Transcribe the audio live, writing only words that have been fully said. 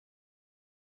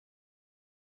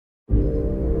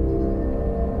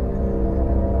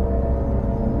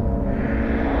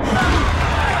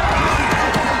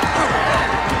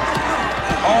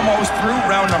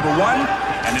round number 1,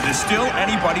 and it is still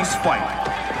anybody's fight.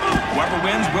 Whoever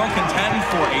wins will contend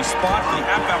for a spot for the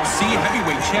FLC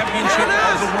Heavyweight Championship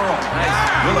of the world.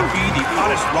 Will it be the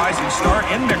hottest rising star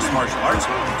in mixed martial arts,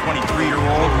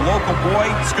 23-year-old local boy,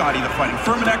 Scotty the Fighting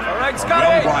Firmanek, or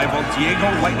will rival Diego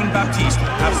Lightning Baptiste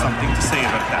have something to say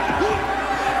about that?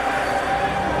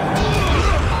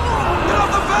 Get off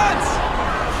the fence!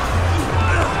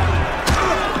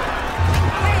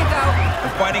 There you go.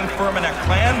 The Fighting Firmanek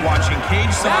clan watching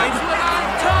cage side. That's what I'm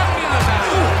talking about.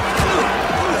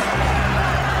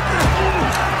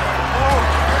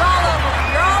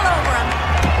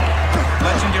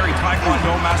 Legendary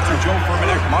Taekwondo master Joe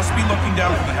Firmanek must be looking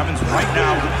down from the heavens right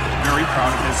now, very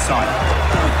proud of his son.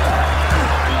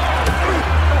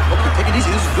 Okay, take it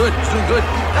easy. This is good. He's doing good.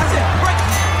 That's it. Right.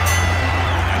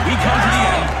 And we come to the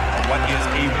end of what is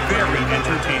a very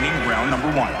entertaining round number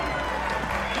 1.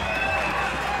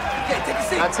 Okay, take a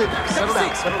seat. That's it. Settle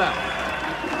down. Settle down.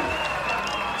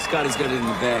 Scotty's got it in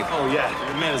the bag. Oh, yeah.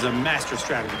 The man is a master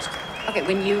strategist. Okay,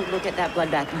 when you look at that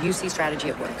bloodbath, you see strategy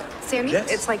at work. Sammy,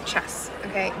 Yes. it's like chess,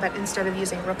 okay? But instead of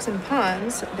using rooks and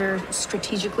pawns, they're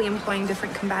strategically employing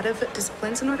different combative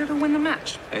disciplines in order to win the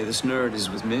match. Hey, this nerd is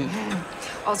with me.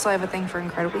 Also, I have a thing for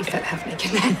incredibly fit,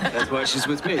 half-naked men. That's why she's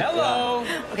with me. Hello!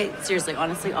 Okay, seriously,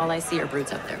 honestly, all I see are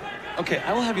brutes out there. Okay,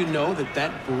 I will have you know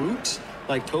that brute,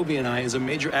 like Toby and I, is a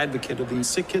major advocate of the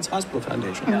Sick Kids Hospital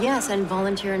Foundation. Yes, and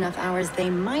volunteer enough hours, they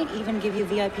might even give you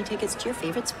VIP tickets to your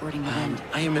favorite sporting event.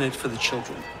 I am in it for the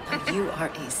children. You are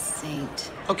a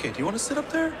saint. Okay, do you want to sit up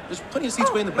there? There's plenty of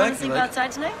seats way in the You back. want to sleep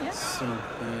outside tonight? Yeah. So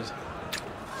good.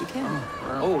 You can.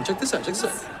 Oh, check this out. Check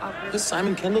this out. This is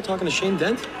Simon Kendall talking to Shane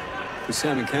Dent. Who's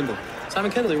Simon Kendall?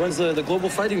 Simon Kendall, he runs the Global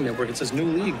Fighting Network. It's his new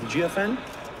league, the GFN.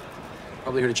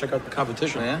 Probably here to check out the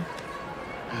competition. Oh, yeah?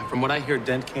 From what I hear,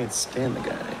 Dent can't stand the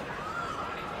guy.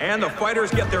 And the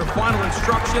fighters get their final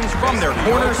instructions from their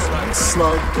corners.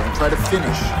 Slug, don't try to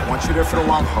finish. I want you there for the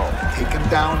long haul. Take him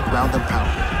down, ground and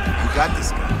pound. You got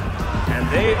this guy. And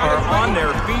they are on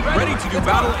their feet, ready to do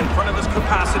battle in front of this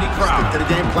capacity crowd. Stick to the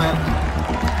game plan.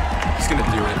 He's gonna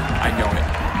do it. I know it.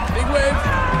 Big wave.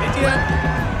 ATM.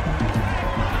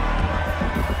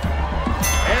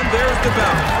 And there's the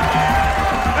bell.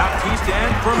 Baptiste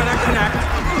and Firmanek connect.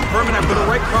 Firmanek with a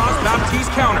right cross,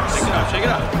 Baptiste counters. Shake it up, shake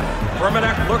it up.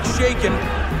 Firmanek looks shaken.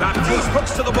 Baptiste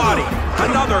hooks to the body.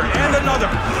 Another and another.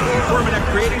 Firmanek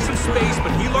creating some space,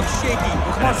 but he looks shaky.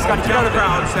 Come on, Scotty, get out of the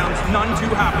crowd. Sounds none too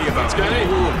happy about it.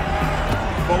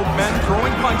 Both men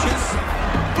throwing punches.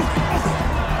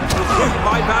 Hit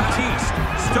by Baptiste,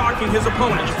 stalking his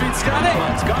opponent. Feet, Scotty. Come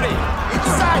on, Scotty.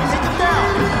 Inside, take him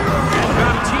down. And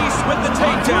Baptiste with the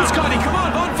takedown. Scotty, come on,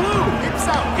 on flu. Hips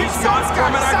out. He's got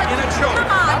Firmanek in a choke.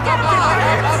 Come on, get him out.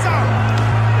 Hips out.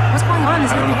 What's going on? Is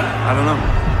he okay? I don't know.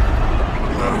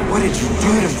 What did you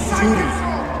do to me?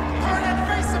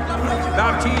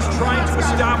 Baptiste trying to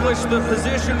establish the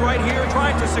position right here,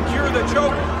 trying to secure the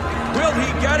choke. Will he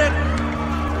get it?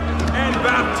 And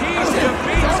Baptiste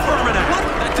defeats Firmanek.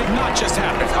 That did not just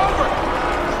happen. It's over.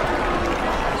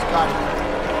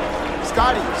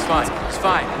 Scotty. It's fine. It's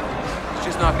fine. He's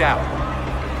just knocked out.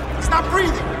 He's not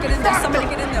breathing. Get in there. Somebody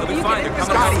get in there. He'll be You fine. get in They're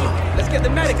there. coming Scotty. out. Let's get the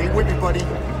medic. Stay with me, buddy.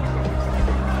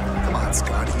 Come on,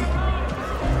 Scotty.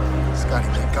 Scotty,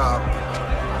 wake up.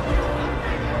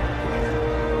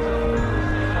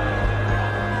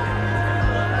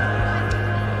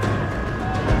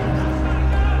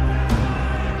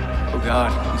 Oh,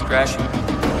 God. He's crashing.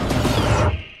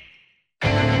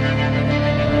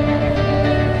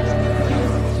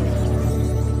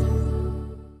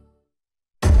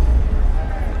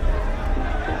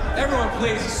 Everyone,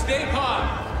 please, stay calm.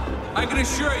 I can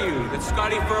assure you that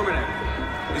Scotty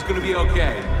Firmanek is going to be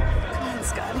okay. Come on,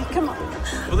 Scotty. Come on.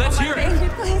 Well, let's hear it Baby,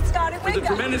 please, Scotty, for wake the up.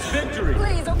 tremendous victory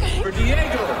Please, okay? for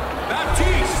Diego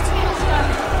Baptiste.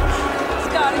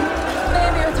 Scotty,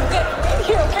 baby, it's okay.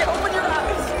 You're okay. Open your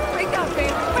eyes. Wake up,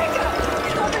 baby. Wake up.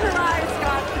 Open your eyes,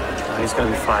 Scotty. He's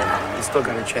gonna be fine. He's still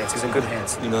got a chance. He's in good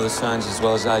hands. You know the signs as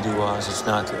well as I do, Oz. It's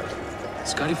not good.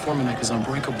 Scotty Firmanek is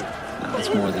unbreakable. No,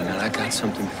 it's more than that. I got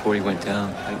something before he went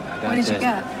down. I got What did you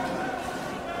that.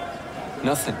 get?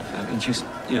 Nothing. I mean, just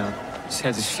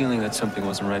had this feeling that something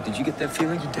wasn't right. Did you get that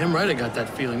feeling? You're damn right I got that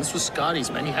feeling. This was Scotty's,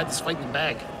 man. He had this fight in the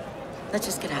bag. Let's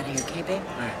just get out of here, okay, babe?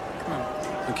 All right. Come on.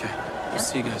 Okay. I'll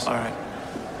see you guys. All right.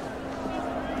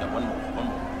 Yeah, one more.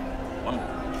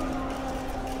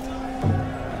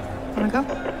 Wanna go?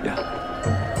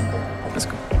 Yeah. Let's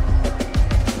go.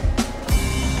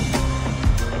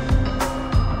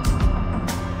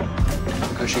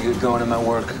 I should get going in my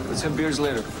work. Let's have beers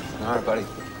later. All right, buddy.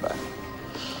 Bye.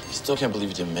 Still can't believe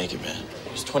you didn't make it, man.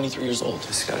 He was 23 years old.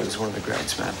 This guy was one of the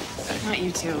greats, man. Not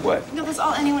you two. What? No, that's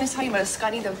all anyone is talking about is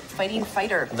Scotty, the fighting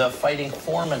fighter. The fighting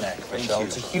Formanek, Rachel.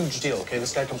 It's a huge deal, okay?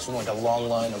 This guy comes from like a long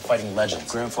line of fighting legends.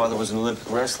 Grandfather was an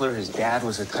Olympic wrestler. His dad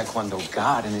was a Taekwondo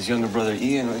god. And his younger brother,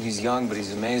 Ian, he's young, but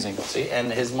he's amazing. See, and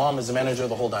his mom is the manager of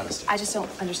the whole dynasty. I just don't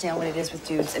understand what it is with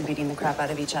dudes and beating the crap out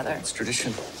of each other. It's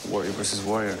tradition. Warrior versus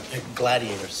warrior. Like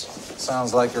gladiators.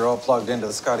 Sounds like you're all plugged into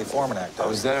the Scotty Formanek. I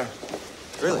was there.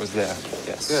 Really? I was there,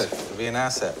 yes. Good. It'll be an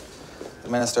asset. The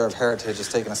Minister of Heritage has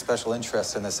taken a special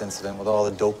interest in this incident with all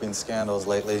the doping scandals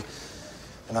lately.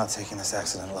 They're not taking this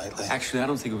accident lightly. Actually, I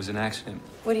don't think it was an accident.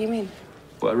 What do you mean?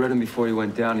 Well, I read him before he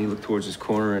went down. He looked towards his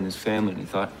corner and his family, and he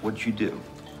thought, what'd you do?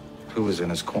 Who was in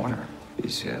his corner?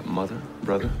 His mother,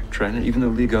 brother, trainer, even the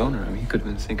league owner. I mean, he could have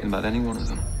been thinking about any one of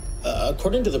them.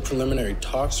 According to the preliminary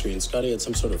talk screen, Scotty had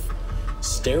some sort of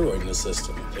steroid in his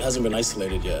system. It hasn't been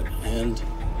isolated yet. And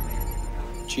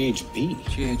GHB.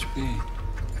 GHB.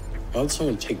 Why would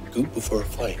someone take goop before a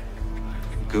fight?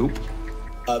 Goop?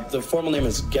 The formal name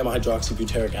is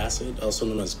gamma-hydroxybutyric acid, also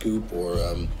known as goop or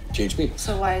GHB.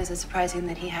 So why is it surprising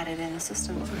that he had it in his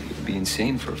system? It'd be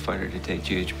insane for a fighter to take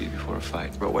GHB before a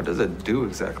fight. But what does it do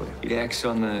exactly? It acts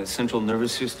on the central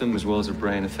nervous system as well as the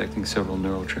brain, affecting several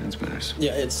neurotransmitters.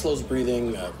 Yeah, it slows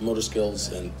breathing, motor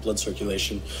skills, and blood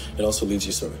circulation. It also leaves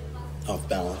you sort of off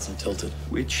balance and tilted.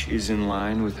 Which is in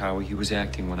line with how he was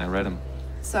acting when I read him.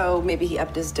 So maybe he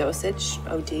upped his dosage,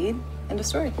 OD'd, end of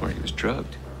story. Or he was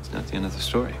drugged. It's not the end of the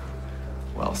story.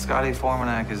 Well, Scotty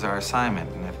Formanek is our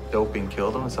assignment, and if doping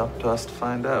killed him, it's up to us to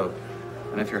find out.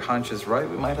 And if your hunch is right,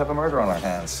 we might have a murder on our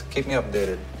hands. Keep me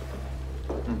updated.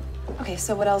 Okay,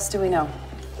 so what else do we know?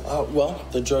 Well,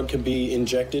 the drug can be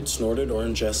injected, snorted, or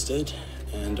ingested.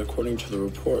 And according to the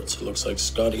reports, it looks like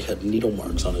Scotty had needle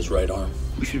marks on his right arm.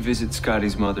 We should visit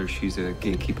Scotty's mother. She's a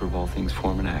gatekeeper of all things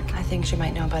Formanek. I think she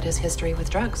might know about his history with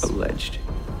drugs. Alleged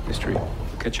history.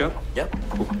 Catch up? Yep.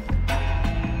 Cool.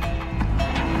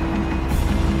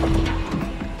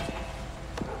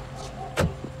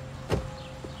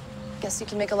 Guess you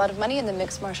can make a lot of money in the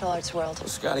mixed martial arts world. Well,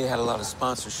 Scotty had a lot of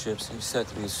sponsorships. He was set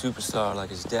to be a superstar like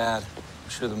his dad. I'm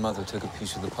sure the mother took a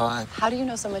piece of the pie. How do you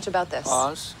know so much about this?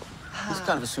 Oz. He's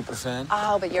kind of a super fan.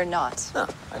 Oh, but you're not. No,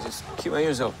 I just keep my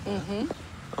ears open. Mm-hmm.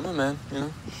 I'm a man, you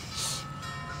know?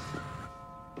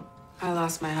 I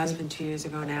lost my husband 2 years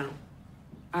ago now.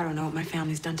 I don't know what my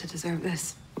family's done to deserve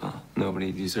this. Well,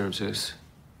 nobody deserves this.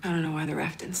 I don't know why the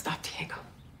ref didn't stop Diego.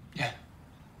 Yeah.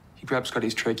 He grabbed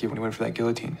Scotty's trachea when he went for that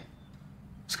guillotine.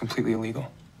 It's completely illegal.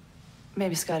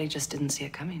 Maybe Scotty just didn't see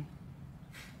it coming.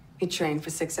 He trained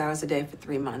for 6 hours a day for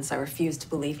 3 months. I refused to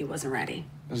believe he wasn't ready.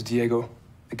 It was Diego.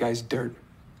 The guy's dirt.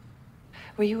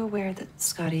 Were you aware that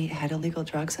Scotty had illegal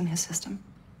drugs in his system?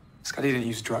 Scotty didn't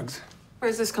use drugs.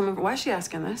 Where's this coming from? Why is she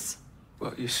asking this?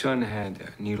 Well, your son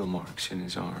had needle marks in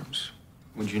his arms.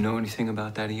 Would you know anything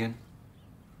about that, Ian?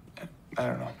 I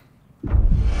don't know.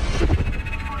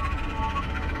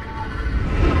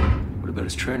 What about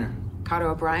his trainer? Carter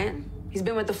O'Brien? He's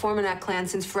been with the Formanek clan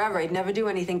since forever. He'd never do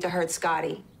anything to hurt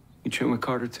Scotty. You train with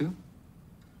Carter, too?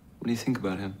 What do you think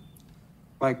about him?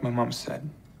 Like my mom said,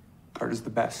 Carter's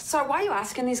the best. Sorry, why are you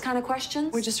asking these kind of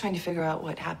questions? We're just trying to figure out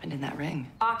what happened in that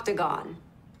ring. Octagon.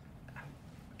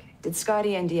 Okay. Did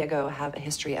Scotty and Diego have a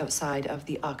history outside of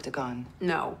the octagon?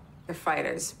 No, they're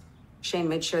fighters. Shane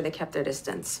made sure they kept their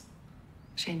distance.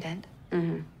 Shane Dent?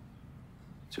 Mm-hmm.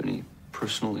 Is there any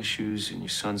personal issues in your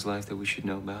son's life that we should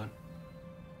know about?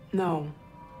 No.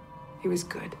 He was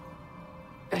good.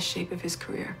 Best shape of his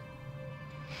career.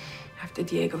 After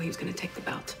Diego, he was gonna take the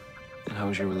belt. And how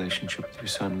was your relationship with your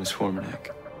son, Miss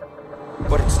Formanek?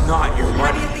 But it's not your How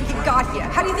money. do you think you got here?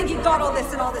 How do you think you got all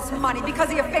this and all this money? Because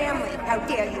of your family. How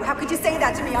dare you? How could you say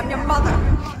that to me? I'm your mother.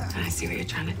 I see what you're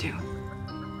trying to do.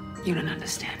 You don't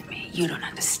understand me. You don't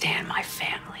understand my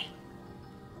family.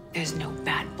 There's no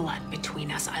bad blood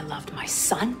between us. I loved my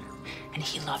son, and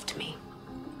he loved me.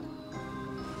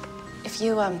 If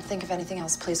you think of anything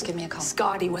else, please give me a call.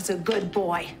 Scotty was a good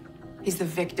boy. He's the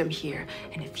victim here.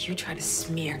 And if you try to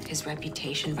smear his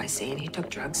reputation by saying he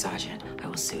took drugs, Sergeant, I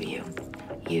will sue you.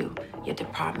 You, your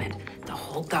department, the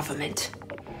whole government.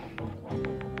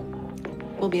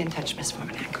 We'll be in touch, Miss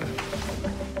Formanek.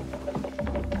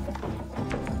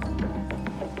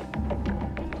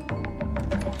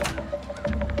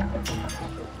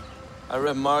 I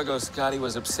read Margot Scotty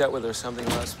was upset with her something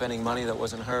about spending money that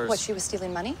wasn't hers. What, she was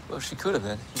stealing money? Well, she could have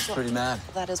been. She's pretty mad.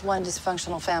 That is one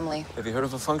dysfunctional family. Have you heard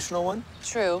of a functional one?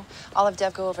 True. I'll have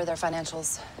Dev go over their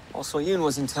financials. Also, Ian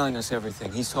wasn't telling us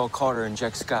everything. He saw Carter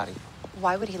inject Scotty.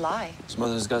 Why would he lie? His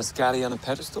mother's got Scotty on a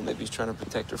pedestal. Maybe he's trying to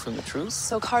protect her from the truth.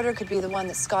 So Carter could be the one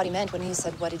that Scotty meant when he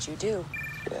said, "What did you do?"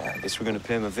 Yeah, I guess we're gonna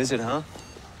pay him a visit, huh?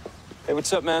 Hey,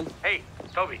 what's up, man? Hey,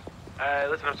 Toby.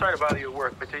 Listen, I'm sorry to bother you at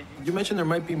work, but you mentioned there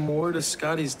might be more to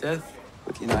Scotty's death.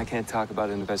 Look, you know, I can't talk about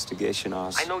an investigation,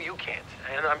 Oz. I know you can't,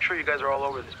 and I'm sure you guys are all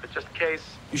over this, but just in case...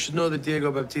 You should know that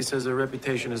Diego Baptista has a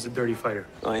reputation as a dirty fighter.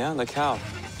 Oh, yeah? Like how?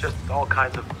 Just all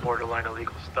kinds of borderline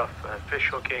illegal stuff. Fish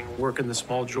hooking, working the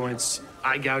small joints,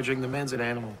 eye gouging. The man's an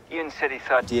animal. Ian said he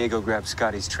thought Diego grabbed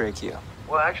Scotty's trachea.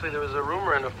 Well, actually, there was a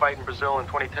rumor in a fight in Brazil in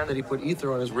 2010 that he put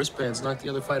ether on his wristbands, knocked the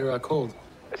other fighter out cold.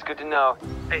 It's good to know.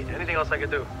 Hey, anything else I can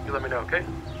do, you let me know, okay?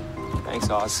 Thanks,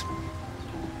 Oz.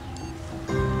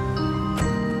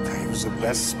 He was the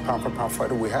best pound-for-pound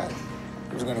fighter we had.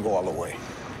 He was gonna go all the way.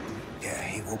 Yeah,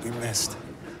 he will be missed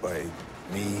by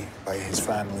me, by his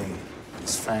family,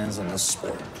 his fans, and this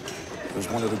sport. He was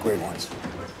one of the great ones.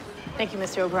 Thank you,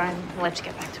 Mr. O'Brien. I'll let you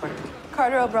get back to work.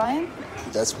 Carter O'Brien?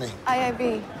 That's me.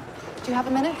 IIB. Do you have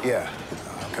a minute? Yeah.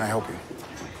 Can I help you?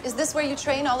 Is this where you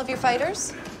train all of your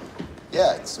fighters?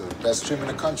 Yeah, it's the best gym in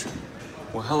the country.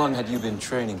 Well, how long had you been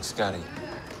training, Scotty?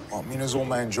 Well, me and his old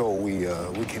man Joe, we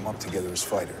came up together as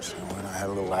fighters. You know, and I had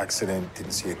a little accident,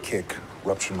 didn't see a kick,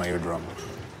 ruptured my eardrum.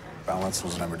 Balance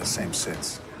was never the same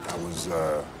since. That was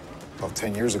about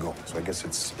 10 years ago, so I guess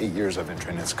it's 8 years I've been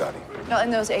training Scotty. Well, in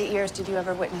those 8 years, did you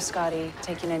ever witness Scotty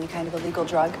taking any kind of illegal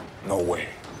drug? No way.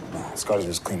 No, Scotty's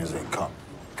as clean as they come.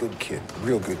 Good kid,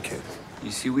 real good kid. You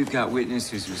see, we've got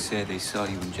witnesses who said they saw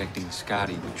you injecting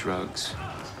Scotty with drugs.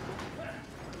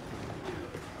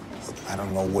 I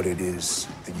don't know what it is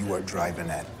that you are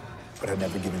driving at, but I've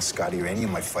never given Scotty or any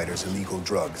of my fighters illegal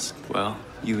drugs. Well,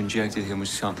 you injected him with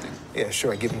something. Yeah,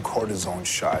 sure, I give him cortisone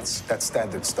shots. That's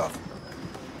standard stuff.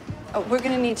 Oh, we're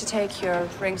gonna need to take your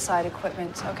ringside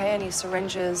equipment, okay? Any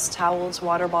syringes, towels,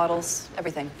 water bottles,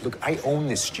 everything. Look, I own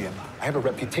this gym. I have a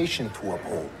reputation to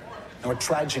uphold. Now, a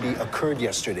tragedy occurred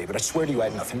yesterday, but I swear to you I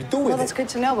had nothing to do with it. Well, that's good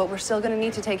to know, but we're still gonna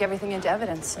need to take everything into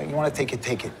evidence. You want to take it,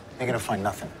 take it. You're gonna find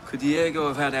nothing. Could Diego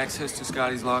have had access to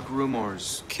Scotty's locker room or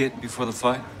his kit before the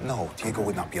fight? No, Diego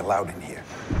would not be allowed in here.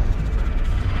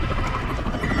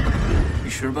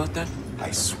 You sure about that? I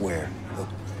swear. Look,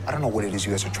 I don't know what it is you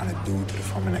guys are trying to do to the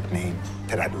Formanek name,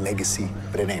 to that legacy,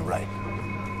 but it ain't right.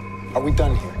 Are we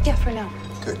done here? Yeah, for now.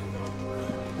 Good.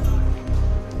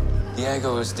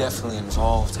 Diego is definitely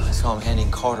involved. I saw him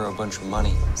handing Carter a bunch of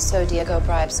money. So Diego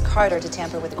bribes Carter to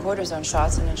tamper with the cortisone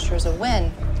shots and ensures a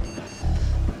win.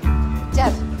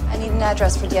 Deb, I need an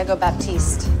address for Diego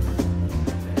Baptiste.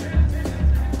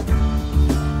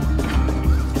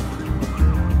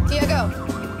 Diego,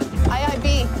 IIB.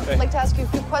 Hey. I'd like to ask you a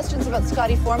few questions about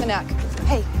Scotty Formanek.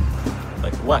 Hey.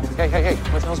 Like what? Hey.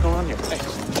 What the hell's going on here? Hey.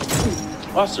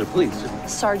 Officer, please.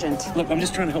 Sergeant. Look, I'm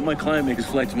just trying to help my client make his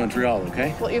flight to Montreal,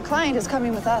 okay? Well, your client is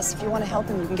coming with us. If you want to help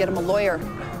him, you can get him a lawyer.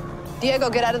 Diego,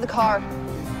 get out of the car.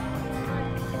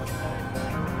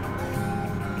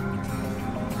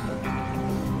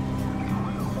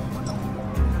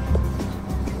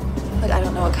 Look, I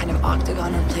don't know what kind of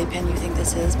octagon or playpen you think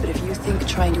this is, but if you think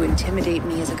trying to intimidate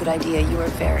me is a good idea, you are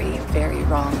very, very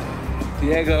wrong.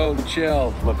 Diego,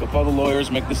 chill. Look, if all the lawyers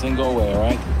make this thing go away, all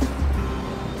right?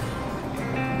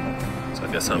 So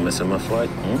I guess I'm missing my flight,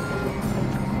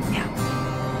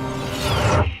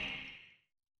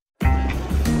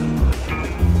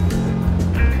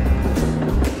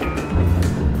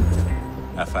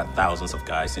 I've had thousands of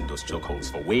guys in those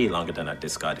chokeholds for way longer than I did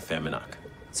Scotty Formanek.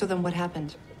 So then what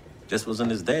happened? This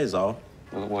wasn't his day, is all.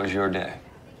 Well, it was your day.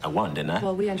 I won, didn't I?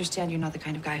 Well, we understand you're not the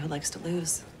kind of guy who likes to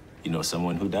lose. You know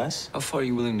someone who does? How far are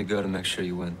you willing to go to make sure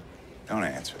you win? Don't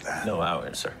answer that. No, I'll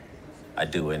answer. I'd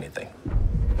do anything.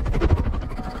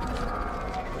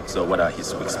 So what are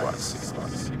his weak spots?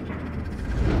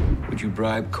 Would you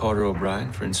bribe Carter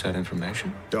O'Brien for inside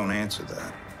information? Don't answer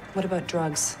that. What about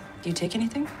drugs? Do you take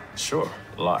anything? Sure,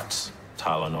 lots.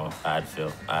 Tylenol,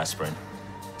 Advil, aspirin.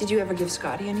 Did you ever give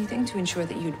Scotty anything to ensure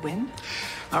that you'd win?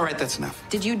 All right, that's enough.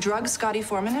 Did you drug Scotty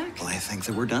Formanek? Well, I think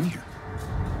that we're done here.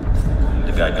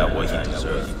 The guy got what he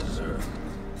deserved.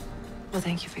 Well,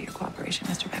 thank you for your cooperation,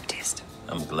 Mr. Baptiste.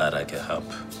 I'm glad I could help.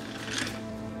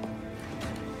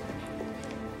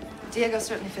 Diego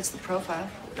certainly fits the profile.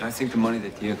 I think the money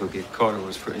that Diego gave Carter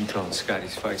was for intel on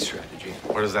Scotty's fight strategy.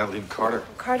 Where does that leave Carter?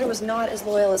 Carter was not as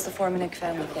loyal as the Formanek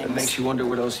family It thinks. makes you wonder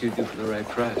what else you'd do for the right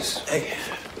price. Hey,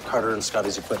 Carter and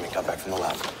Scotty's equipment got back from the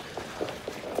lab.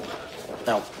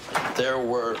 Now, there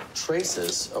were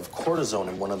traces of cortisone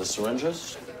in one of the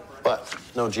syringes, but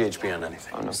no GHB on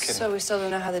anything. Oh, no kidding. So we still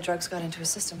don't know how the drugs got into his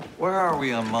system. Where are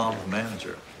we on Mom's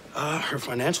manager? Her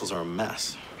financials are a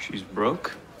mess. She's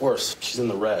broke? Worse, she's in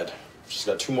the red. She's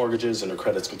got 2 mortgages and her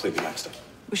credit's completely maxed out.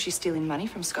 Was she stealing money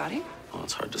from Scotty? Well,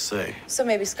 it's hard to say. So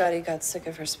maybe Scotty got sick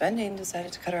of her spending and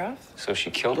decided to cut her off? So she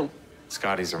killed him?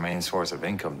 Scotty's her main source of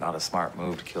income. Not a smart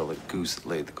move to kill the goose that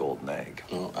laid the golden egg.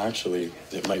 No, actually,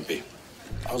 it might be.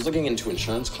 I was looking into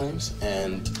insurance claims,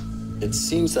 and it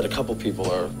seems that a couple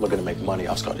people are looking to make money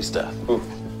off Scotty's death. Who?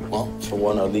 Well, for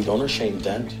one, our league owner, Shane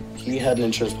Dent, he had an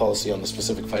insurance policy on the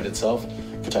specific fight itself,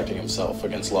 protecting himself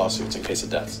against lawsuits in case of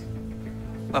deaths.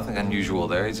 Nothing unusual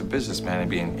there. He's a businessman. He'd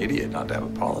be an idiot not to have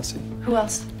a policy. Who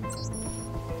else?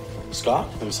 Scott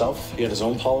himself, he had his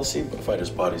own policy, but a fighter's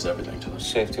body's everything to him.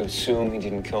 Safe to assume he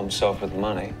didn't kill himself with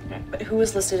money. But who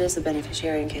was listed as the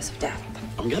beneficiary in case of death?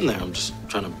 I'm getting there. I'm just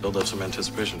trying to build up some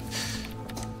anticipation.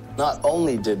 Not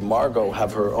only did Margot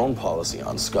have her own policy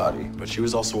on Scotty, but she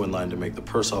was also in line to make the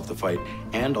purse off the fight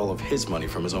and all of his money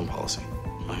from his own policy.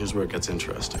 Now, here's where it gets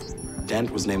interesting.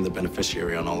 Dent was named the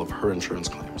beneficiary on all of her insurance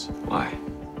claims. Why?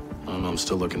 I don't know. I'm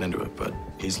still looking into it, but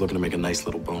he's looking to make a nice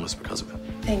little bonus because of it.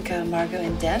 Think Margot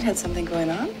and Dent had something going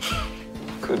on?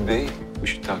 Could be. We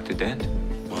should talk to Dent.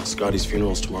 Well, Scotty's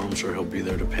funeral's tomorrow. I'm sure he'll be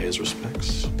there to pay his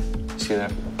respects. See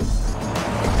that?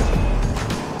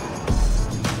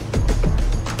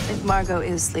 If Margot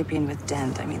is sleeping with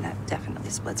Dent, I mean, that definitely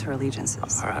splits her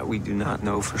allegiances. All right, we do not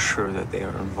know for sure that they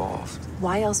are involved.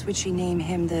 Why else would she name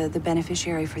him the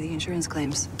beneficiary for the insurance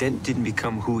claims? Dent didn't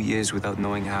become who he is without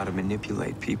knowing how to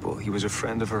manipulate people. He was a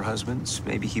friend of her husband's.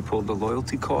 Maybe he pulled the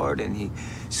loyalty card and he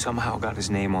somehow got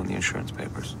his name on the insurance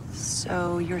papers.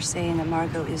 So you're saying that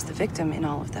Margot is the victim in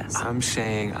all of this? I'm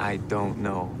saying I don't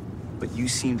know. But you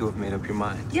seem to have made up your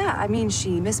mind. Yeah, I mean,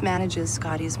 she mismanages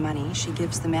Scotty's money. She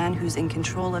gives the man who's in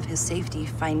control of his safety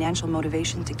financial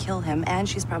motivation to kill him, and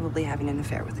she's probably having an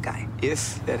affair with the guy.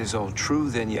 If that is all true,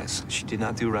 then yes, she did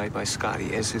not do right by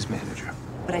Scotty as his manager.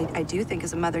 But I do think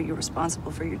as a mother, you're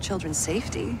responsible for your children's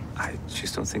safety. I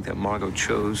just don't think that Margot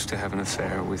chose to have an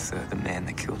affair with the man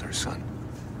that killed her son.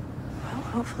 Well,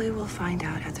 hopefully we'll find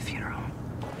out at the funeral.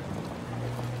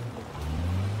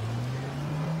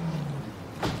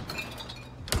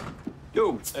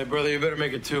 Yo! Hey, brother, you better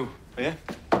make it two. Oh, yeah?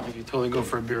 You can totally go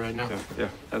for a beer right now. Yeah,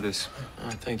 have this.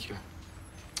 Thank you.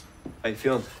 How you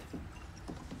feeling?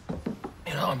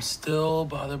 You know, I'm still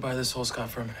bothered by this whole Scott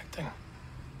Firmenich thing.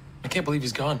 I can't believe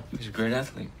he's gone. He was a great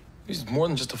athlete. He's more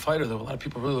than just a fighter, though. A lot of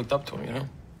people really looked up to him, you know?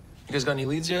 You guys got any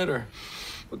leads yet, or?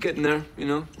 We're getting there, you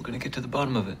know? We're gonna get to the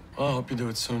bottom of it. Well, I hope you do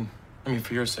it soon. I mean,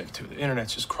 for your sake, too. The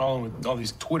internet's just crawling with all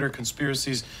these Twitter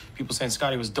conspiracies. People saying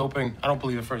Scotty was doping. I don't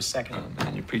believe it for a second. Oh,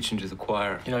 man, you're preaching to the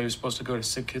choir. You know, you're supposed to go to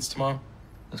sick kids tomorrow?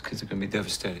 Those kids are gonna be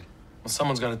devastated. Well,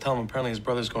 someone's got to tell him. Apparently his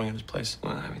brother's going in his place.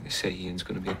 Well, I mean, they say Ian's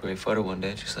gonna be a great fighter one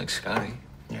day, just like Scotty.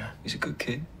 Yeah. He's a good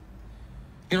kid.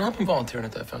 You know, I've been volunteering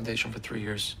at that foundation for 3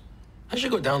 years. I should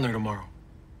go down there tomorrow.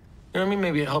 You know what I mean?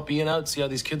 Maybe help Ian out, see how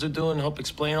these kids are doing, help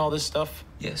explain all this stuff.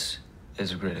 Yes,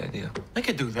 that's a great idea. I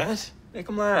could do that. Make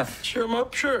him laugh. Cheer him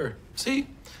up, sure. See?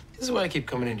 This is why I keep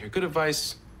coming in here. Good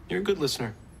advice. You're a good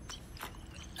listener.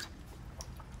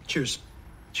 Cheers.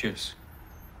 Cheers.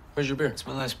 Where's your beer? It's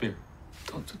my last beer.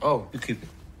 Oh. You keep it.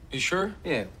 You sure?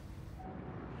 Yeah.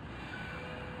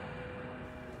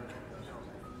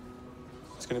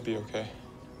 It's gonna be okay.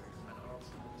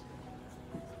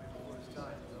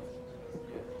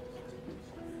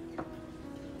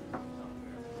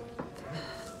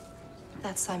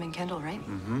 That's Simon Kendall, right?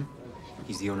 Mm-hmm.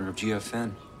 He's the owner of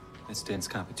GFN. That's Dent's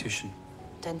competition.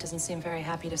 Dent doesn't seem very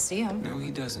happy to see him. No,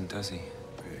 he doesn't, does he?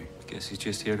 Hey. Guess he's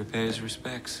just here to pay his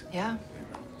respects. Yeah.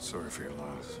 Sorry for your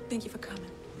loss. Thank you for coming.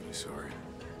 Really sorry.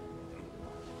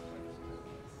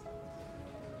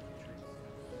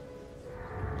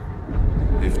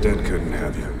 If Dent couldn't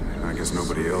have you, I guess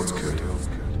nobody else could.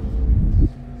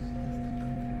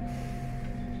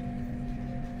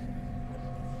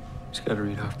 Just gotta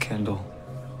read off Kendall.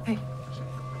 Hey.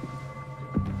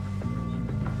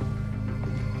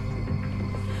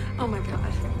 Oh my God.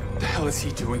 What the hell is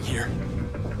he doing here?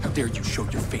 How dare you show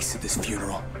your face at this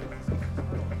funeral?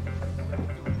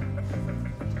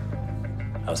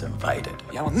 I was invited.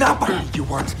 Yeah, well, not by you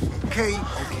weren't. Okay,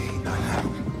 not now.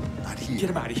 Not here. Get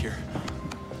him out of here.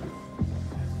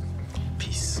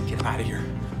 Peace. Get him out of here.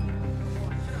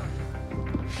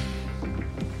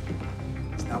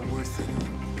 It's not worth it.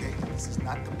 Okay, this is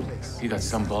not the place. You got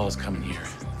some balls coming here.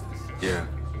 Yeah.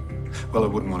 Well, I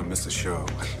wouldn't want to miss the show.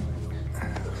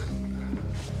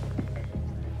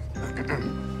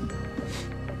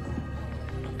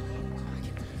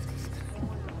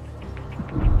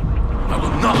 I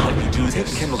will not let you do this. Take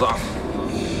the Kendalls off.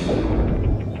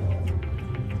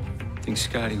 I think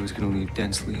Scotty was gonna leave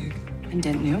Dent's league. And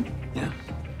Dent knew? Yeah.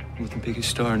 With the biggest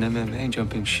star in MMA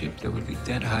jumping ship, that would be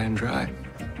dead high and dry.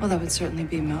 Well, that would certainly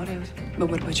be motive. But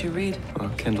what about your read?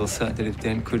 Well, Kendall thought that if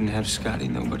Dent couldn't have Scotty,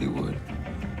 nobody would.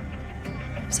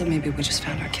 So maybe we just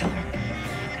found our killer.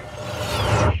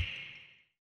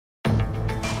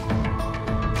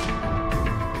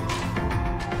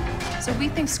 So we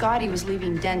think Scotty was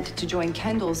leaving Dent to join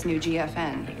Kendall's new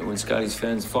GFN. And when Scotty's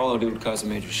fans followed, it would cause a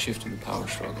major shift in the power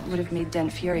struggle. Would have made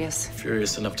Dent furious.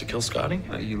 Furious enough to kill Scotty?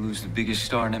 You lose the biggest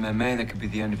star in MMA, that could be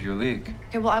the end of your league.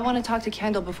 Okay, well, I want to talk to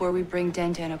Kendall before we bring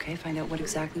Dent in, okay? Find out what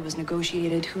exactly was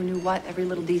negotiated, who knew what, every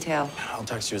little detail. I'll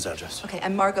text you his address. Okay,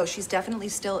 and Margot, she's definitely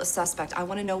still a suspect. I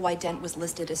want to know why Dent was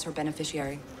listed as her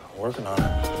beneficiary. Working on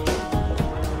it.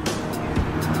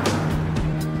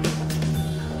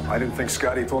 I didn't think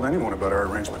Scotty told anyone about our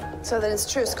arrangement. So that it's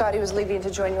true, Scotty was leaving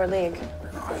to join your league.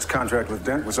 His contract with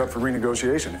Dent was up for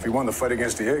renegotiation. If he won the fight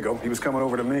against Diego, he was coming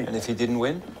over to me. And if he didn't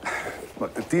win?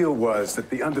 Look, the deal was that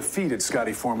the undefeated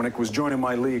Scotty Formanek was joining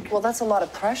my league. Well, that's a lot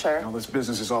of pressure. Now, this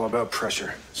business is all about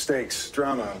pressure. Stakes,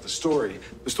 drama, the story.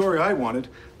 The story I wanted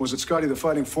was that Scotty the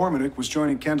Fighting Formanek was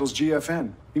joining Kendall's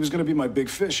GFN. He was going to be my big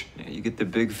fish. Yeah, you get the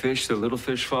big fish, the little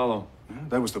fish follow. Yeah,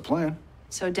 that was the plan.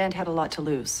 So Dent had a lot to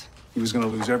lose. He was going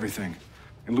to lose everything.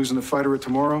 And losing the fighter at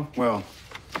tomorrow, well,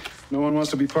 no one wants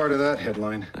to be part of that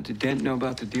headline. Did Dent know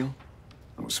about the deal?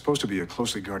 It was supposed to be a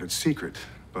closely guarded secret,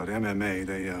 but MMA,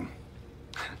 they have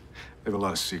a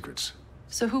lot of secrets.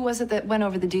 So who was it that went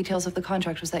over the details of the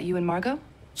contract? Was that you and Margot?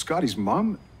 Scotty's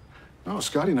mom? No,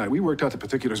 Scotty and I, we worked out the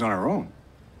particulars on our own.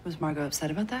 Was Margot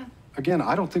upset about that? Again,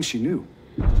 I don't think she knew.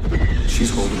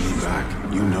 She's holding me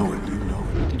back. You know it, you know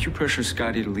it. Did you pressure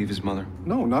Scotty to leave his mother?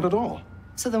 No, not at all.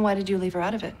 So then why did you leave her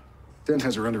out of it? Dent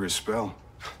has her under his spell.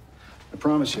 I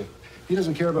promise you, he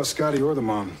doesn't care about Scotty or the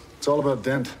mom. It's all about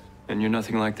Dent. And you're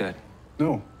nothing like that?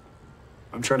 No.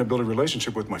 I'm trying to build a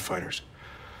relationship with my fighters.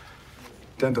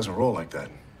 Dent doesn't roll like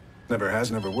that. Never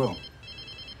has, never will.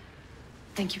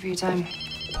 Thank you for your time.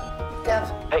 Dev.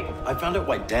 Hey, I found out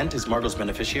why Dent is Margot's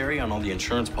beneficiary on all the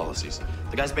insurance policies.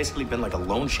 The guy's basically been like a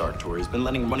loan shark to her. He's been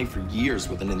lending money for years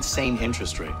with an insane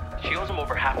interest rate. She owes him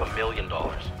over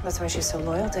 $500,000. That's why she's so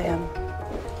loyal to him.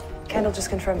 Kendall just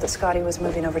confirmed that Scotty was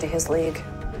moving over to his league.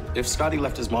 If Scotty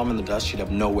left his mom in the dust, she'd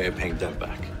have no way of paying Dent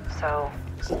back. So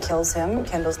he kills him,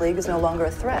 Kendall's league is no longer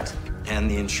a threat.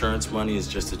 And the insurance money is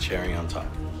just a cherry on top.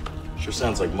 Sure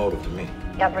sounds like motive to me.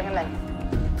 Yeah, bring him in.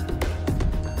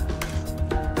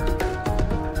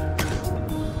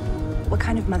 What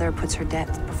kind of mother puts her debt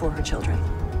before her children?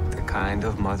 The kind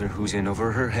of mother who's in over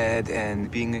her head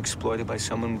and being exploited by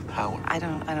someone with power. I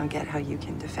don't get how you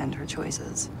can defend her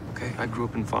choices. Okay, I grew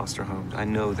up in foster homes. I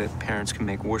know that parents can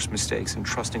make worse mistakes in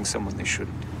trusting someone they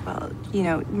shouldn't. Well, you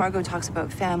know, Margot talks about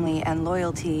family and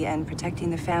loyalty and protecting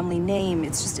the family name.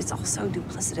 It's all so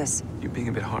duplicitous. You're being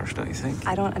a bit harsh, don't you think?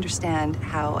 I don't understand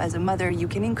how, as a mother, you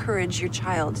can encourage your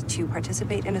child to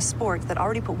participate in a sport that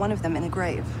already put one of them in a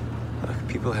grave. Look,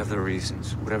 people have their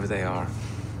reasons, whatever they are.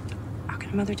 How can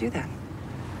a mother do that?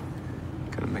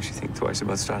 Kind of makes you think twice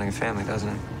about starting a family, doesn't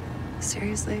it?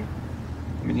 Seriously?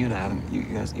 I mean, you and Adam, you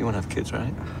guys, you want to have kids,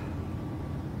 right?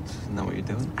 Isn't that what you're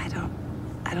doing? I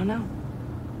don't know.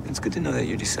 It's good to know that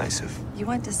you're decisive. You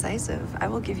want decisive? I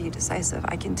will give you decisive.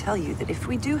 I can tell you that if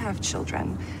we do have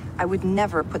children, I would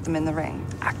never put them in the ring.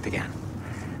 Act again.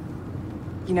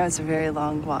 You know, it's a very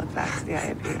long walk back to the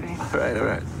IAB, right? All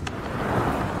right.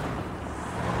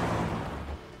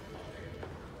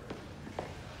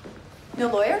 No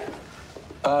lawyer?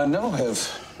 No, I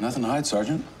have nothing to hide,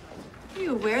 Sergeant. Are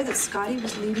you aware that Scotty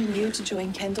was leaving you to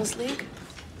join Kendall's league?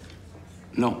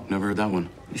 No, never heard that one.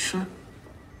 You sure?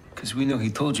 Because we know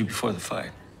he told you before the fight.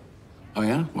 Oh,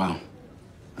 yeah? Wow.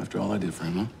 After all I did for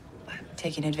him, huh?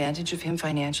 Taking advantage of him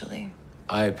financially?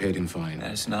 I paid him fine.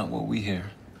 That's not what we hear.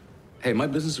 Hey, my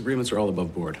business agreements are all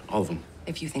above board. All of them.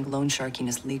 If you think loan sharking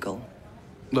is legal.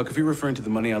 Look, if you're referring to the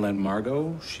money I lent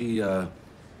Margot, she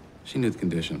knew the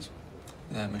conditions.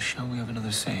 Yeah, Michelle, we have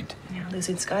another saint. Yeah,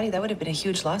 losing Scotty, that would have been a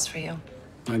huge loss for you.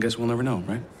 I guess we'll never know,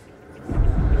 right?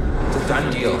 It's a done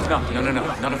deal. No.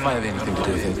 None of I have anything to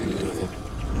do with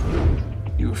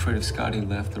it. You were afraid if Scotty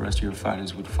left, the rest of your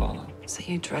fighters would follow. So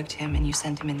you drugged him and you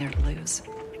sent him in there to lose?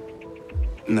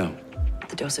 No.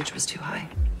 The dosage was too high.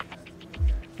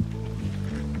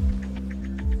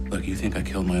 Look, you think I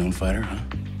killed my own fighter, huh?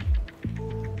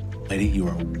 Lady, you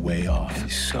are way off. Hey,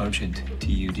 Sergeant, to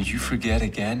you, did you forget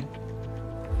again?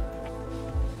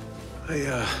 I'm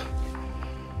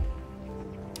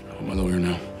a lawyer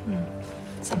now.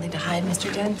 Something to hide,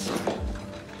 Mr. Dent?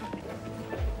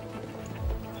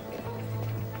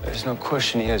 There's no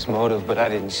question he has motive, but I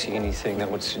didn't see anything that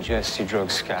would suggest he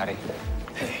drugged Scotty.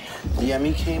 Hey, The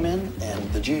ME came in,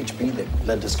 and the GHB that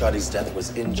led to Scotty's death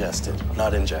was ingested,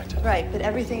 not injected. Right, but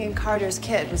everything in Carter's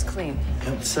kit was clean.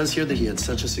 It says here that he had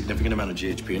such a significant amount of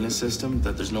GHB in his system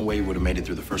that there's no way he would have made it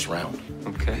through the first round.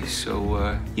 Okay,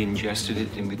 so you ingested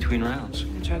it in between rounds.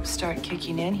 The drugs start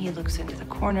kicking in. He looks into the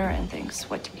corner and thinks,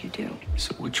 what did you do?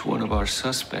 So which one of our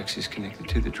suspects is connected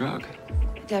to the drug?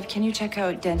 Dev, can you check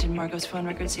out Dent and Margot's phone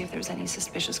record, see if there's any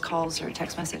suspicious calls or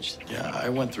text messages? Yeah, I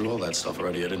went through all that stuff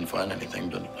already. I didn't find anything,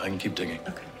 but I can keep digging.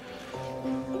 Okay.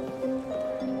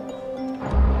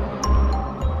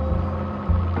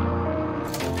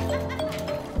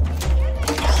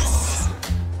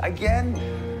 Again?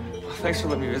 Well, thanks for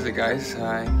letting me visit, guys.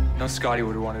 I know Scotty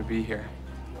would have wanted to be here.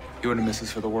 He wouldn't miss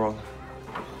us for the world.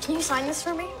 Can you sign this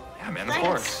for me? Yeah, man, of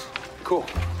course. Cool.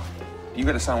 You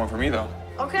gotta sign one for me, though.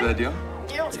 Okay. Is that a deal?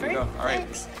 Deal, it's great. All right.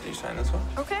 Thanks. Can you sign this one?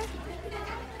 Okay.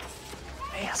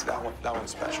 Yes, that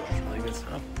one's special. Really good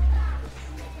stuff.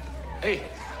 Hey,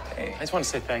 I just want to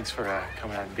say thanks for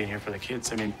coming out and being here for the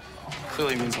kids. I mean,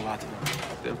 clearly means a lot to them.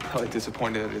 They're probably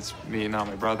disappointed that it's me and not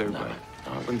my brother, No, but...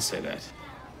 no, I wouldn't say that.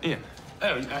 Ian.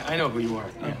 Oh, I know who you are.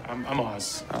 Yeah, I'm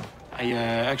Oz. Oh. I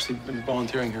actually been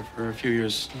volunteering here for a few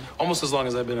years, almost as long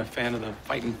as I've been a fan of the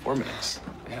fighting Formatics.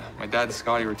 Yeah, my dad and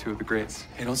Scotty were two of the greats.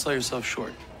 Hey, don't sell yourself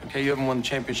short. Okay, you haven't won the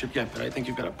championship yet, but I think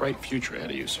you've got a bright future ahead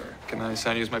of you, sir. Can I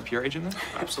sign you as my PR agent then?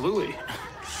 Absolutely.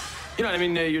 You know, I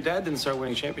mean, your dad didn't start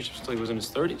winning championships until he was in his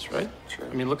 30s, right? Sure.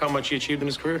 I mean, look how much he achieved in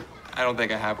his career. I don't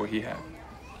think I have what he had.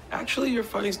 Actually, your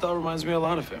fighting style reminds me a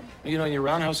lot of him. You know, your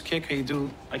roundhouse kick, how you do,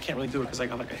 I can't really do it because I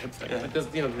got like a hip thing. Yeah. Like this,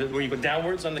 you know, where you go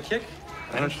downwards on the kick.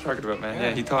 I know what you're talking about, man.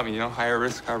 Yeah, he taught me, higher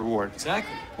risk, high reward.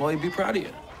 Exactly. Well, he'd be proud of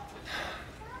you.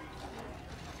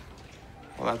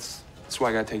 Well, that's why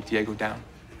I gotta take Diego down.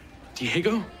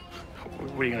 Diego?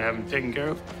 What are you gonna have him taken care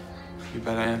of? You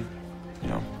bet I am.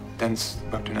 Dent's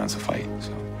about to announce a fight,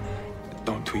 so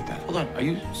don't tweet that. Hold on, are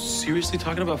you seriously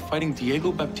talking about fighting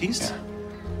Diego Baptiste? Yeah.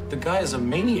 The guy is a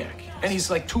maniac, and he's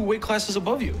like 2 weight classes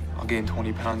above you. I'll gain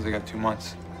 20 pounds. I got 2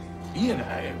 months. Ian,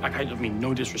 I mean,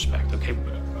 no disrespect, okay?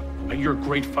 But you're a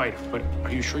great fighter, but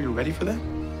are you sure you're ready for that?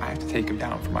 I have to take him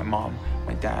down for my mom,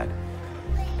 my dad,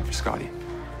 and for Scotty.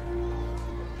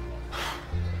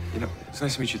 It's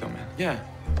nice to meet you, though, man. Yeah.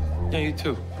 Yeah, you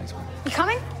too. Thanks, man. You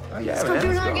coming? Oh, yeah, Let's go man. do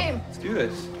Let's another go. game. Let's do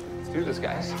this. Let's do this,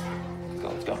 guys.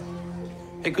 Let's go.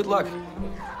 Hey, good luck.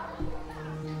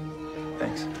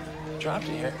 Thanks. Dropped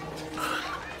you here.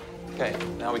 Okay,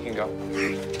 now we can go.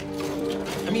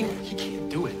 I mean, he can't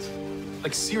do it.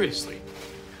 Like, seriously.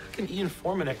 How can Ian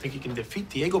Formanek think he can defeat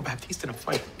Diego Baptiste in a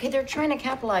fight? Okay, they're trying to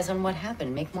capitalize on what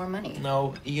happened, make more money.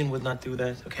 No, Ian would not do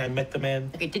that. Okay, I met the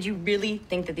man. Okay, did you really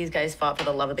think that these guys fought for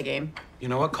the love of the game? You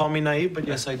know what? Call me naive, but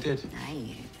yes, I did.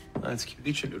 Naive. That's cute.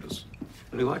 Eat your noodles.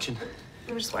 What are you watching?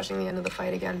 I'm just watching the end of the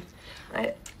fight again.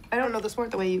 I don't know the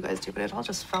sport the way you guys do, but it all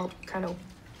just felt kind of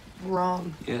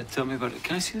wrong. Yeah, tell me about it.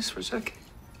 Can I see this for a sec?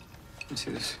 Let me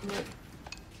see this. What?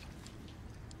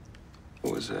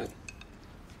 What was that?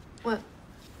 What?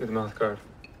 With the mouth guard.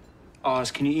 Oz,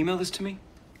 can you email this to me?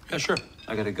 Yeah, sure.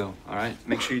 I gotta go, all right?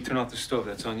 Make sure you turn off the stove.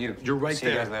 That's on you. You're right See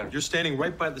you there. guys later. You're standing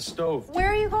right by the stove. Where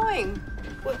are you going?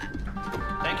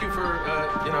 Thank you for,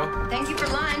 Thank you for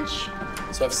lunch.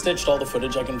 So I've stitched all the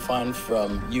footage I can find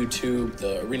from YouTube,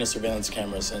 the arena surveillance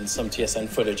cameras, and some TSN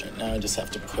footage. And now I just have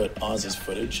to put Oz's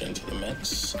footage into the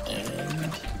mix,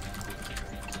 and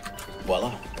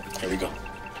voila, here we go.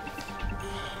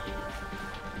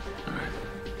 All right.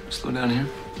 Slow down here.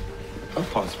 Oh,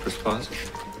 pause. Press pause.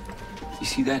 You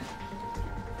see that?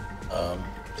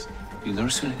 You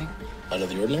notice anything? Out of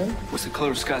the ordinary? What's the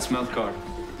color of Scott's mouth guard?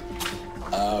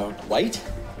 White?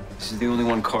 This is the only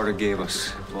one Carter gave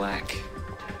us. Black.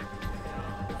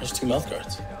 There's 2 mouth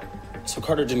guards. So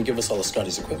Carter didn't give us all of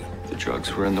Scotty's equipment. The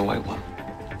drugs were in the white one.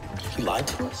 He lied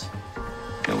to us?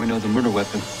 Now we know the murder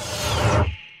weapon.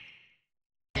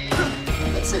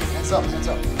 That's it. Hands up, hands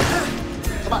up.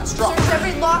 Come on, strong. Search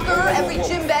every locker, Whoa, whoa, whoa, every whoa.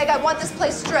 gym bag. I want this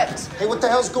place stripped. Hey, what the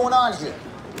hell's going on here?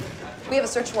 We have a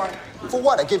search warrant. For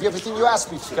what? I gave you everything you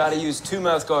asked me for. Scotty used 2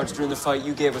 mouth guards during the fight.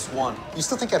 You gave us 1. You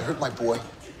still think I'd hurt my boy?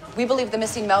 We believe the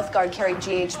missing mouth guard carried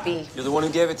GHB. You're the one who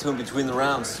gave it to him between the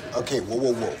rounds. Okay, whoa,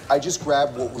 whoa, whoa. I just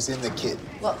grabbed what was in the kit.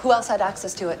 Well, who else had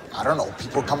access to it? I don't know.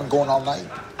 People are coming and going all night.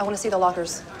 I want to see the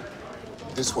lockers.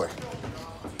 This way.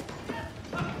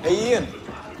 Hey, Ian.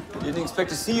 Didn't expect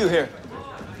to see you here.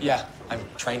 Yeah, I'm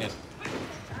training.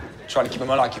 Trying to keep him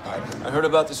unoccupied. I heard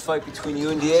about this fight between you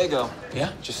and Diego.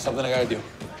 Yeah, just something I gotta do.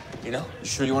 You know? You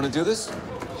sure you want to do this?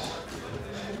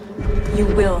 You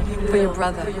will, for your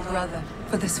brother,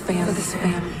 for this family.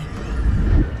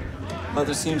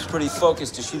 Mother seems pretty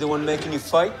focused. Is she the one making you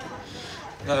fight?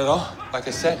 Not at all. Like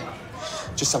I said,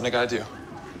 just something I gotta do.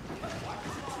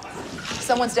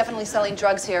 Someone's definitely selling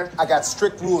drugs here. I got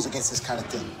strict rules against this kind of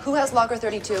thing. Who has locker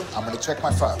 32? I'm gonna check my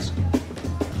files.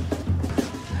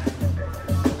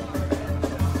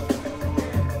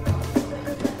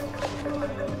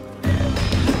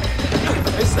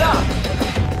 Hey, stop!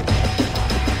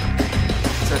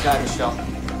 It's our guy, Michelle.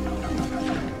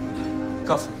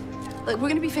 Cuff him. Look, we're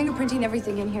gonna be fingerprinting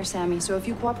everything in here, Sammy. So if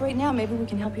you cooperate now, maybe we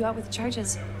can help you out with the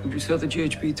charges. Who'd you sell the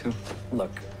GHB to?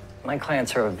 Look, my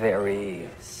clients are a very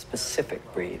specific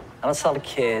breed. I don't sell to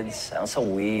kids. I don't sell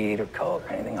weed or coke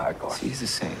or anything hardcore. See, he's the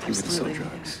same. He wouldn't sell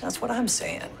drugs. That's what I'm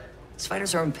saying. These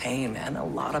fighters are in pain, man. A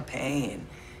lot of pain.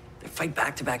 They fight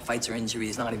back-to-back fights or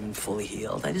injuries, not even fully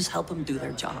healed. I just help them do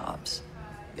their jobs.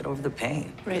 Get over the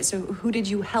pain. Right, so who did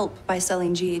you help by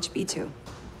selling GHB to?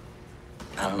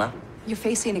 I don't know. You're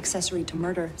facing accessory to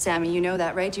murder, Sammy. You know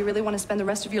that, right? Do you really want to spend the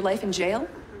rest of your life in jail?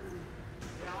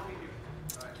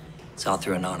 It's all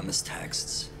through anonymous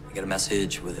texts. I get a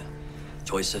message with a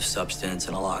choice of substance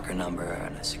and a locker number,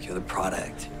 and I secure the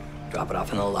product. Drop it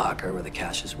off in the locker where the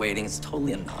cash is waiting. It's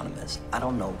totally anonymous. I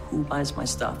don't know who buys my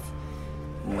stuff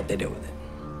and what they do with it.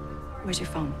 Where's your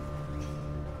phone?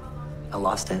 I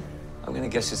lost it? I'm gonna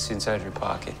guess it's inside your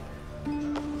pocket.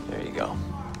 There you go.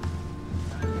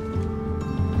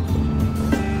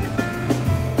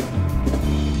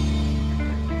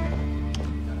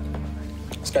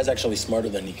 This guy's actually smarter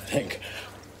than you think.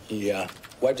 He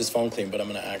wiped his phone clean, but I'm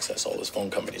gonna access all his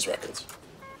phone company's records.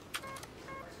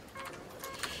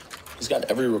 He's got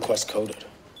every request coded.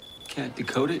 Can't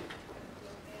decode it?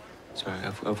 Sorry,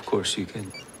 of course you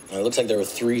can. It looks like there were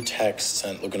 3 texts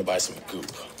sent looking to buy some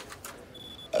goop.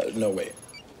 No, wait.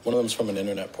 One of them's from an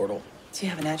internet portal. Do you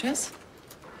have an address?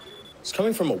 It's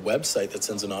coming from a website that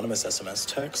sends anonymous SMS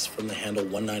texts from the handle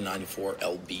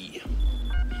 1994LB.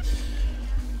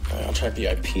 I'll check the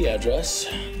IP address.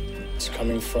 It's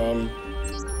coming from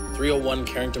 301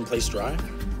 Carrington Place Drive,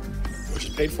 which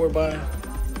is paid for by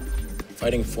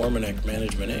Fighting Formanek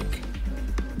Management, Inc.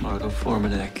 Margot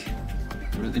Formanek.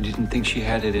 I really didn't think she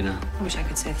had it in her. I wish I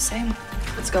could say the same.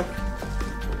 Let's go.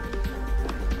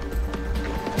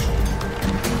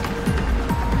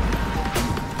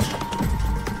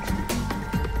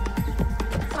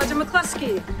 Sergeant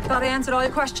McCluskey, thought I answered all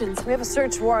your questions. We have a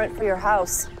search warrant for your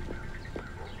house.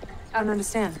 I don't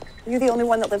understand. Are you the only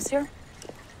one that lives here?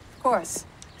 Of course.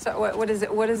 So what is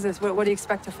it? What is this? What do you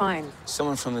expect to find?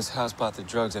 Someone from this house bought the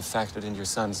drugs that factored into your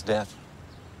son's death.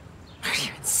 Are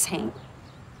you insane?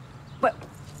 What?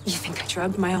 You think I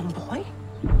drugged my own boy?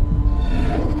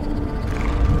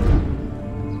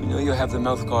 You know you have the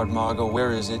mouth guard, Margot.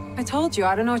 Where is it? I told you.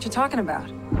 I don't know what you're talking about.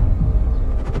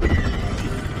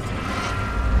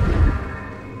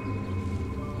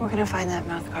 We're gonna find that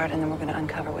mouth guard, and then we're gonna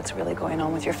uncover what's really going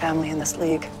on with your family in this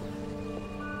league.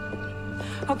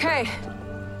 Okay.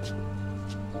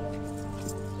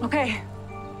 Okay.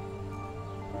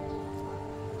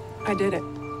 I did it.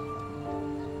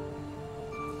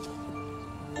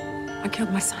 I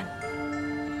killed my son.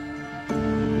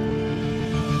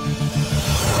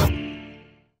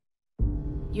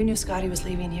 You knew Scotty was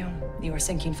leaving you. You were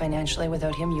sinking financially.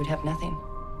 Without him, you'd have nothing.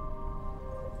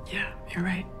 Yeah, you're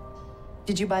right.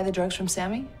 Did you buy the drugs from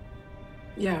Sammy?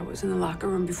 Yeah, I was in the locker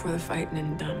room before the fight,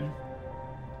 and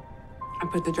I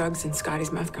put the drugs in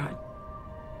Scotty's mouth guard.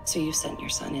 So you sent your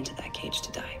son into that cage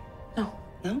to die? No.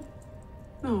 No?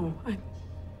 No,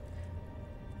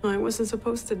 I wasn't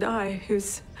supposed to die.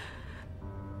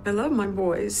 I love my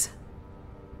boys.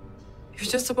 He was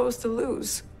just supposed to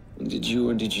lose. Did you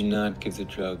or did you not give the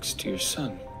drugs to your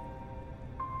son?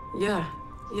 Yeah,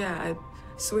 I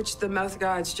switched the mouth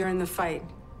guards during the fight.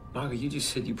 Margot, you just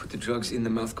said you put the drugs in the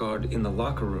mouth guard in the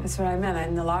locker room. That's what I meant,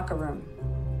 in the locker room.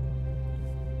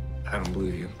 I don't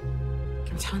believe you.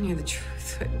 I'm telling you the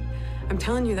truth. I'm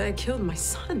telling you that I killed my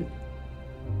son.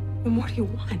 And what do you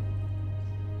want?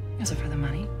 Is it for the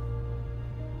money?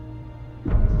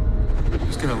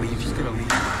 He's gonna leave. He's gonna leave.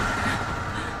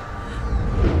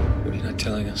 What are you not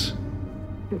telling us?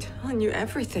 I'm telling you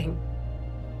everything.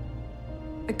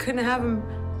 I couldn't have him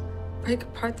break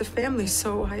apart the family,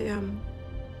 so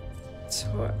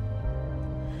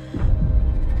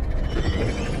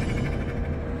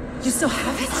You still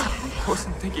have it? I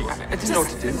wasn't thinking. I didn't know what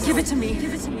to do. Give it to me.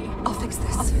 Give it to me. I'll fix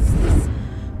this.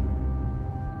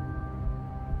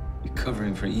 You're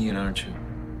covering for Ian, aren't you?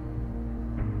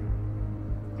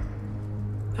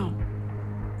 No.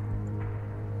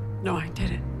 No, I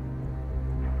did it.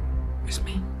 It was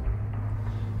me.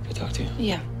 Can I talk to you?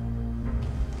 Yeah.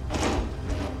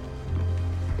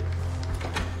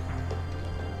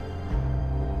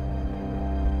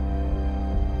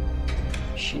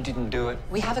 She didn't do it.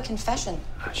 We have a confession.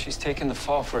 She's taken the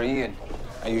fall for Ian.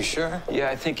 Are you sure? Yeah,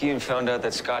 I think Ian found out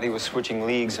that Scotty was switching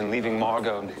leagues and leaving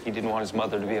Margot. He didn't want his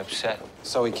mother to be upset.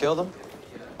 So he killed him?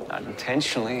 Not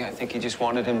intentionally. I think he just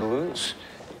wanted him to lose.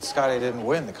 Scotty didn't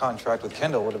win. The contract with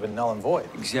Kendall would have been null and void.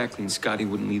 Exactly, and Scotty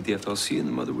wouldn't leave the FLC and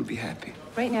the mother would be happy.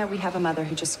 Right now, we have a mother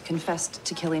who just confessed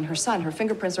to killing her son. Her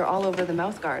fingerprints are all over the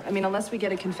mouthguard. I mean, unless we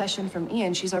get a confession from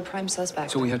Ian, she's our prime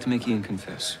suspect. So we have to make Ian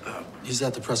confess. He's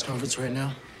at the press conference right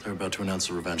now. They're about to announce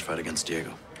a revenge fight against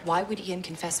Diego. Why would Ian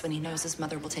confess when he knows his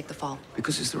mother will take the fall?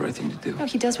 Because it's the right thing to do. No,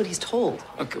 he does what he's told.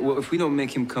 Okay, well, if we don't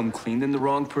make him come clean, then the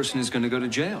wrong person is going to go to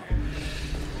jail.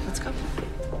 Let's go.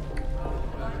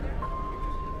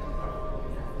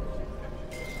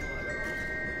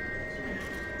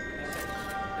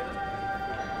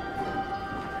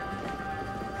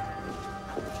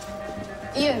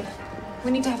 Ian,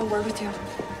 we need to have a word with you.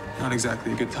 Not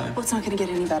exactly a good time. Well, it's not going to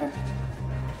get any better.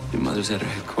 Your mother's at her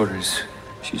headquarters.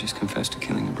 She just confessed to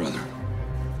killing your brother.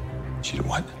 She did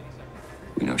what?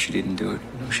 We know she didn't do it.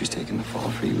 We know she's taking the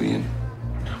fall for you, Ian.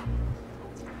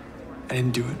 I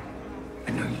didn't do it.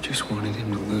 I know you just wanted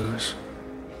him to lose.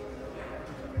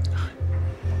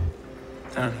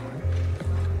 I don't know.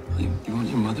 You want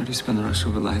your mother to spend the rest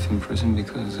of her life in prison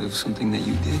because of something that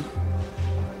you did?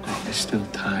 There's still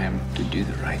time to do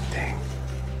the right thing.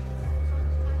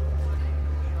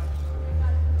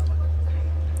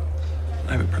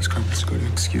 I have a press conference to go to.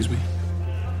 Excuse me.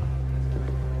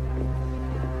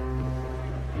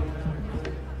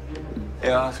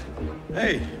 Hey, Oscar.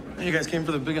 Hey, you guys came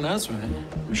for the big announcement, eh?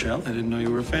 Michelle, I didn't know you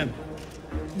were a fan.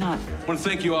 Not. I want to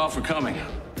thank you all for coming.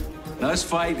 Now, this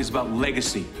fight is about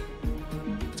legacy.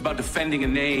 It's about defending a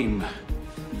name.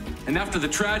 And after the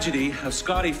tragedy of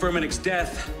Scotty Furmanic's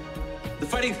death, the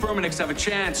Fighting Furmanics have a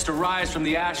chance to rise from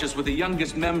the ashes with the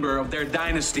youngest member of their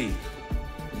dynasty.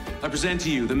 I present to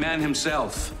you the man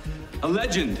himself, a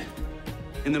legend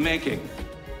in the making,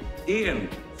 Ian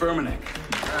Furmanic.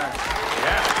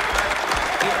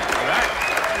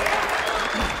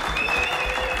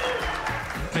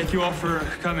 Thank you all for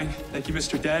coming. Thank you,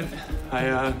 Mr. Dent.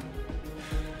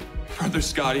 Brother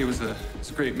Scotty was a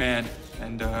great man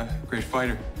and a great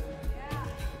fighter.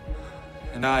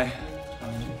 And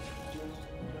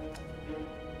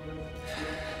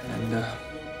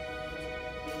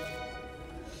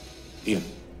Ian.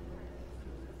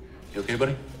 You okay,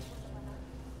 buddy?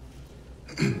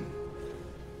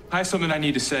 I have something I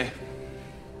need to say.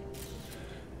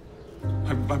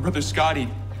 My brother Scotty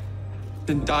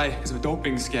didn't die because of a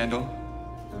doping scandal.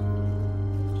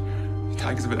 He died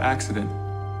because of an accident.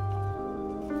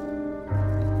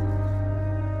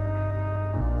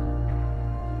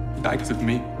 He died because of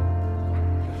me.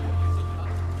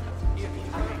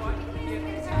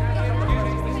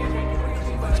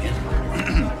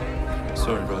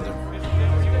 Sorry, brother.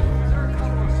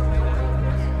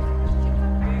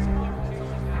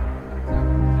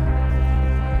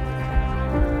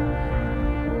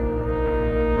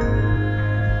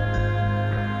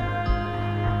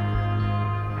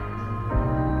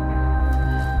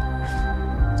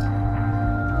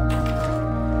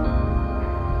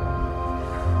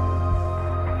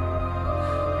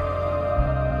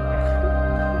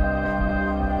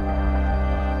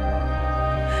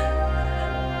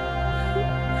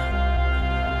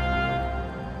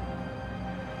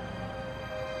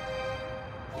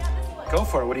 Go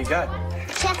for it. What do you got?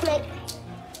 Checkmate.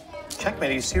 Checkmate.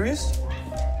 Are you serious?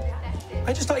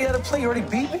 I just thought you had to play. You already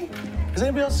beat me? Does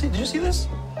anybody else see? Did you see this?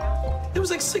 It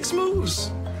was like 6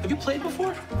 moves. Have you played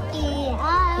before?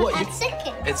 Yeah. What, That's sick.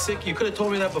 It's sick. You could have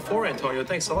told me that before, Antonio.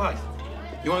 Thanks a lot.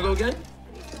 You want to go again?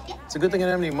 It's a good thing I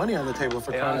don't have any money on the table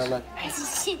for crying out loud.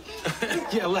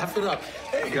 Yeah, laugh it up.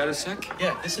 Hey, you got a sec?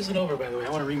 Yeah, this isn't over, by the way. I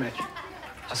want a rematch.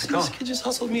 How's it This going? kid just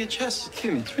hustled me at chess.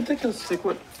 Kidding me? It's ridiculous. It's like,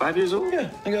 what, 5 years old? Yeah,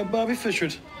 I got Bobby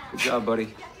Fischered. Good job,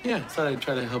 buddy. Yeah, thought I'd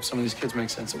try to help some of these kids make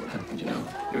sense of what happened, you know?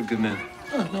 You're a good man.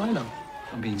 Oh, no, I know.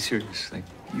 I'm being serious. Like,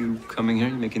 you coming here,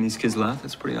 you're making these kids laugh,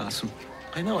 that's pretty awesome.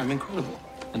 I know, I'm incredible.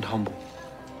 And humble.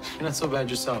 You're not so bad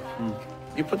yourself.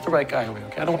 You put the right guy away,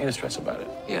 okay? I don't want you to stress about it.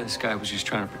 Yeah, this guy was just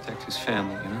trying to protect his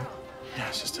family, you know? Yeah,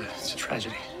 it's a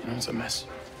tragedy. You know, it's a mess.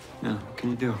 Yeah, what can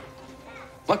you do?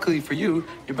 Luckily for you,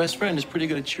 your best friend is pretty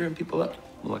good at cheering people up.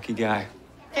 Lucky guy.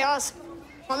 Hey, Oz.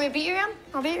 Want me to beat you again?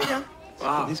 I'll beat you again.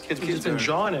 Wow, these kids been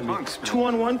jawing at me. Punks, man.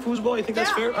 2-on-1 foosball, you think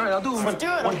that's Yeah. fair? All right, I'll do Let's do it,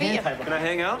 one I'll beat hand you. type. Can I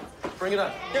hang out? Bring it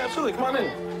on. Yeah, absolutely. Come on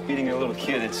in. Beating a little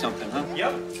kid at something, huh?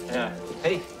 Yep. Yeah.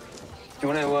 Hey, do you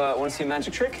want to see a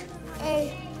magic trick?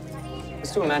 Hey.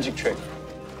 Let's do a magic trick.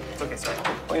 Okay, sorry. I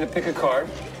want you to pick a card.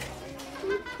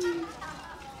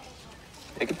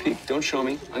 Take a peek. Don't show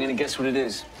me. I'm gonna guess what it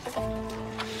is.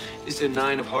 Is it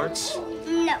 9 of hearts?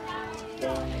 No.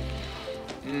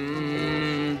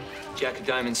 Jack of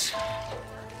diamonds.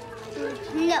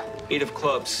 No. 8 of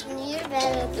clubs. You're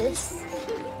bad at this.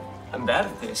 I'm bad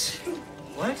at this.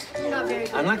 What? You're not very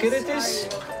good. I'm not good at this?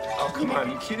 Oh, come on.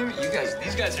 Are you kidding me?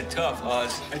 These guys are tough,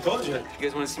 Oz. I told you. You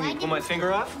guys want to see me pull my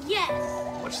finger off? Yes.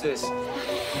 Watch this.